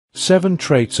7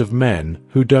 traits of men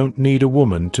who don't need a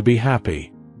woman to be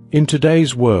happy. In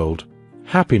today's world,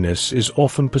 happiness is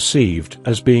often perceived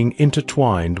as being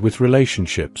intertwined with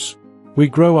relationships. We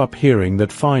grow up hearing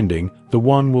that finding the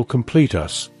one will complete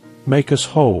us, make us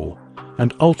whole,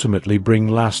 and ultimately bring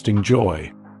lasting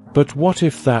joy. But what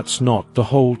if that's not the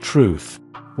whole truth?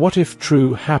 What if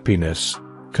true happiness,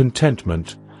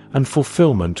 contentment, and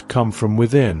fulfillment come from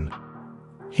within?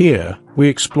 Here, we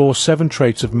explore 7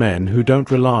 traits of men who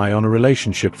don't rely on a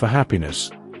relationship for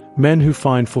happiness, men who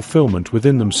find fulfillment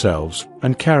within themselves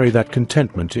and carry that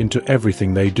contentment into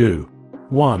everything they do.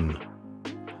 1.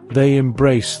 They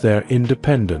embrace their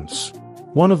independence.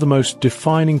 One of the most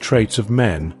defining traits of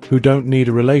men who don't need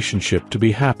a relationship to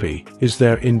be happy is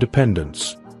their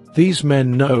independence. These men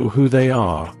know who they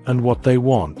are and what they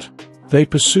want. They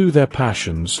pursue their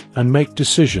passions and make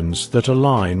decisions that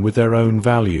align with their own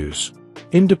values.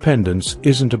 Independence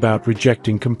isn't about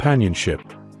rejecting companionship.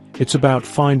 It's about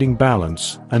finding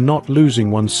balance and not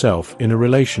losing oneself in a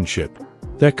relationship.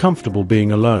 They're comfortable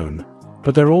being alone,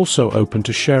 but they're also open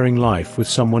to sharing life with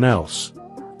someone else,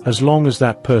 as long as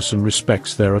that person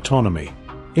respects their autonomy.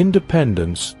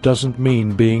 Independence doesn't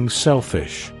mean being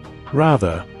selfish.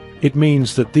 Rather, it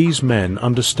means that these men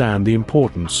understand the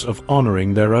importance of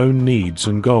honoring their own needs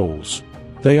and goals.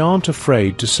 They aren't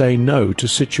afraid to say no to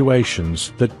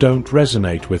situations that don't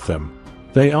resonate with them.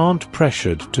 They aren't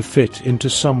pressured to fit into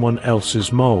someone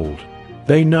else's mold.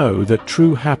 They know that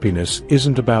true happiness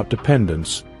isn't about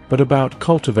dependence, but about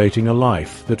cultivating a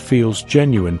life that feels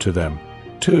genuine to them.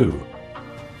 2.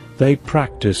 They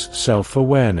practice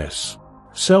self-awareness.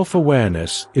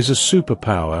 Self-awareness is a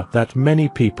superpower that many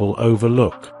people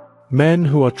overlook. Men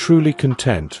who are truly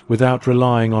content without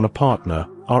relying on a partner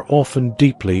are often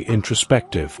deeply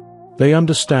introspective. They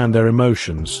understand their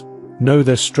emotions, know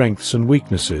their strengths and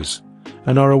weaknesses,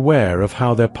 and are aware of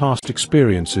how their past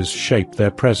experiences shape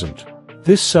their present.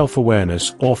 This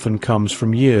self-awareness often comes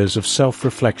from years of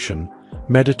self-reflection,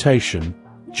 meditation,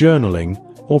 journaling,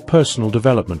 or personal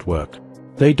development work.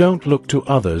 They don't look to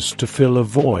others to fill a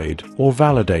void or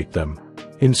validate them.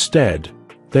 Instead,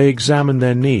 they examine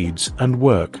their needs and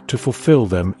work to fulfill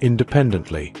them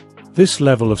independently. This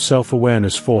level of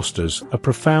self-awareness fosters a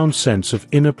profound sense of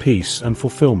inner peace and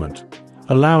fulfillment,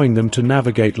 allowing them to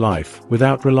navigate life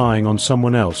without relying on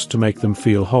someone else to make them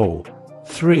feel whole.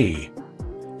 3.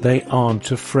 They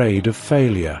aren't afraid of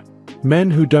failure.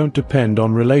 Men who don't depend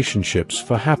on relationships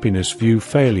for happiness view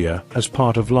failure as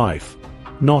part of life,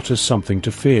 not as something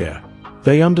to fear.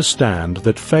 They understand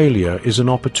that failure is an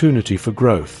opportunity for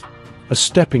growth, a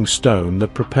stepping stone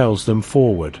that propels them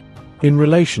forward. In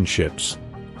relationships,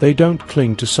 they don't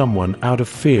cling to someone out of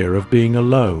fear of being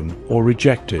alone or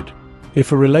rejected.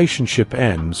 If a relationship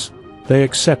ends, they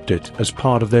accept it as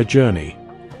part of their journey,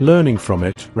 learning from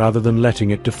it rather than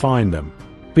letting it define them.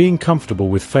 Being comfortable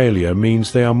with failure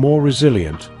means they are more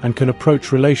resilient and can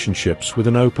approach relationships with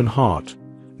an open heart,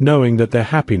 knowing that their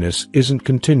happiness isn't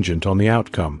contingent on the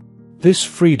outcome. This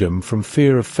freedom from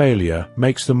fear of failure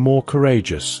makes them more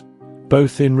courageous,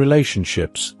 both in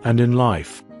relationships and in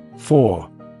life. 4.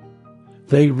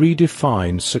 They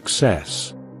redefine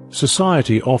success.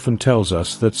 Society often tells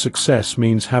us that success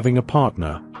means having a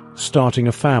partner, starting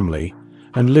a family,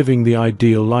 and living the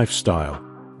ideal lifestyle.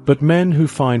 But men who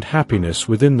find happiness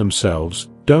within themselves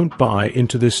don't buy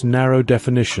into this narrow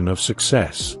definition of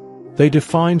success. They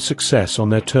define success on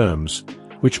their terms,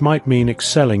 which might mean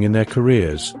excelling in their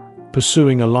careers,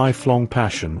 pursuing a lifelong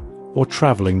passion, or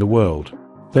traveling the world.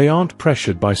 They aren't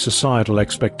pressured by societal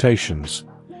expectations.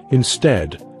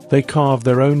 Instead, they carve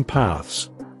their own paths,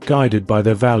 guided by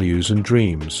their values and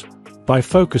dreams. By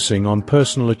focusing on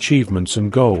personal achievements and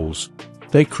goals,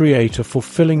 they create a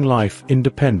fulfilling life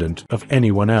independent of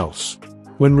anyone else.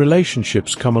 When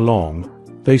relationships come along,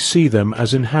 they see them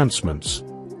as enhancements,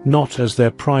 not as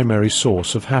their primary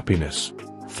source of happiness.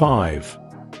 5.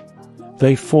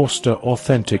 They foster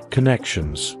authentic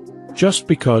connections. Just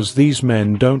because these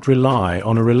men don't rely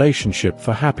on a relationship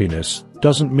for happiness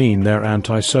doesn't mean they're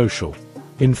antisocial.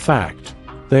 In fact,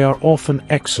 they are often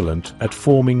excellent at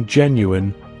forming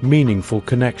genuine, meaningful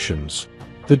connections.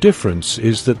 The difference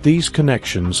is that these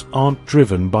connections aren't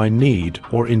driven by need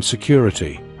or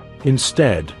insecurity.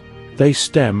 Instead, they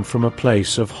stem from a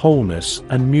place of wholeness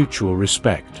and mutual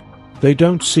respect. They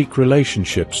don't seek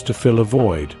relationships to fill a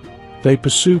void. They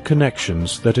pursue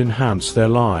connections that enhance their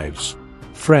lives.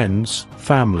 Friends,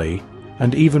 family,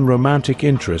 and even romantic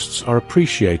interests are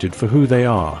appreciated for who they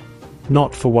are,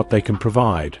 not for what they can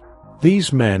provide.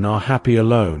 These men are happy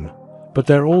alone, but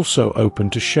they're also open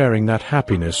to sharing that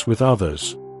happiness with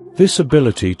others. This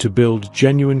ability to build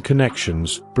genuine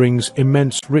connections brings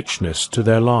immense richness to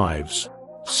their lives.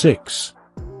 6.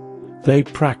 They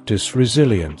practice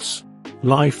resilience.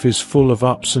 Life is full of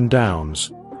ups and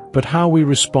downs, but how we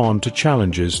respond to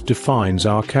challenges defines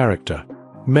our character.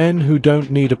 Men who don't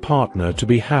need a partner to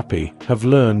be happy have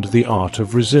learned the art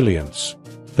of resilience.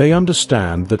 They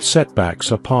understand that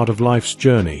setbacks are part of life's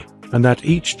journey, and that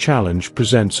each challenge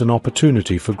presents an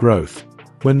opportunity for growth.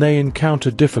 When they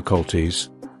encounter difficulties,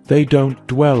 they don't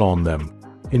dwell on them.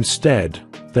 Instead,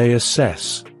 they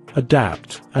assess,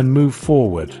 adapt, and move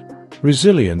forward.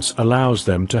 Resilience allows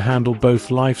them to handle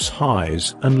both life's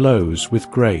highs and lows with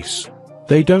grace.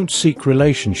 They don't seek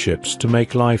relationships to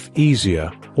make life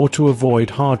easier or to avoid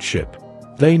hardship.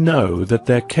 They know that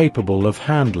they're capable of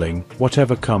handling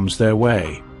whatever comes their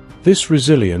way. This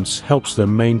resilience helps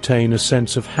them maintain a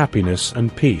sense of happiness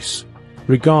and peace,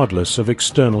 regardless of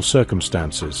external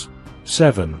circumstances.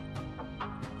 7.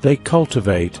 They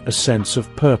cultivate a sense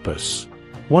of purpose.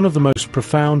 One of the most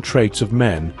profound traits of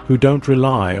men who don't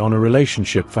rely on a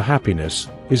relationship for happiness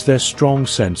is their strong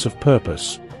sense of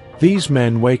purpose. These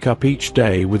men wake up each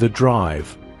day with a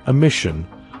drive, a mission,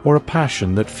 or a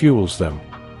passion that fuels them.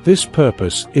 This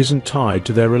purpose isn't tied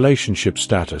to their relationship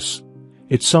status.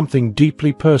 It's something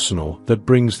deeply personal that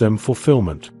brings them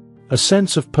fulfillment. A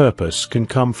sense of purpose can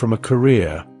come from a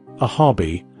career, a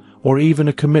hobby, or even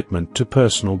a commitment to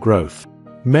personal growth.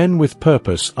 Men with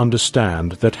purpose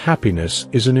understand that happiness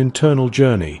is an internal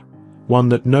journey, one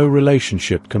that no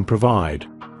relationship can provide.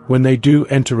 When they do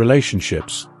enter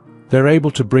relationships, they're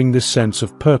able to bring this sense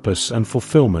of purpose and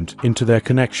fulfillment into their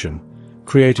connection,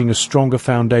 creating a stronger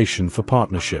foundation for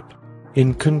partnership.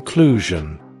 In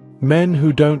conclusion, men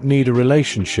who don't need a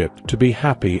relationship to be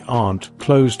happy aren't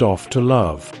closed off to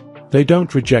love. They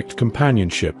don't reject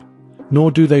companionship,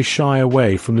 nor do they shy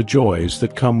away from the joys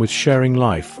that come with sharing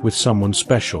life with someone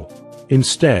special.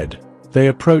 Instead, they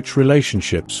approach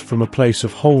relationships from a place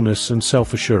of wholeness and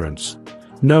self-assurance,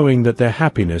 knowing that their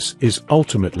happiness is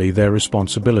ultimately their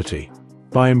responsibility.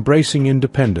 By embracing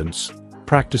independence,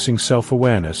 practicing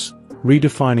self-awareness,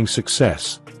 redefining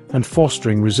success, and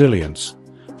fostering resilience,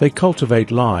 they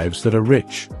cultivate lives that are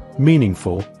rich,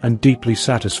 meaningful, and deeply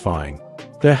satisfying.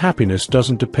 Their happiness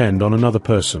doesn't depend on another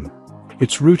person.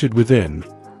 It's rooted within,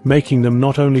 making them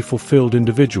not only fulfilled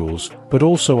individuals, but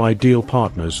also ideal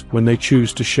partners when they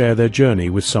choose to share their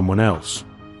journey with someone else.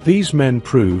 These men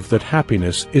prove that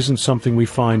happiness isn't something we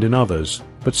find in others,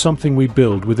 but something we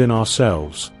build within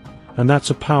ourselves. And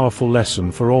that's a powerful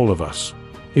lesson for all of us.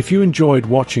 If you enjoyed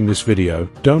watching this video,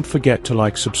 don't forget to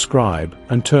like, subscribe,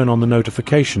 and turn on the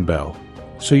notification bell,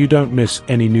 so you don't miss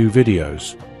any new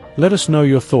videos. Let us know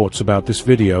your thoughts about this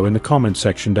video in the comment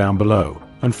section down below,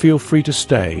 and feel free to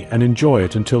stay and enjoy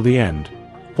it until the end.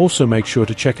 Also make sure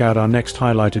to check out our next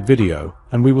highlighted video,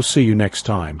 and we will see you next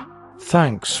time.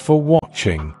 Thanks for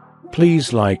watching.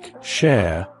 Please like,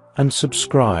 share, and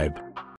subscribe.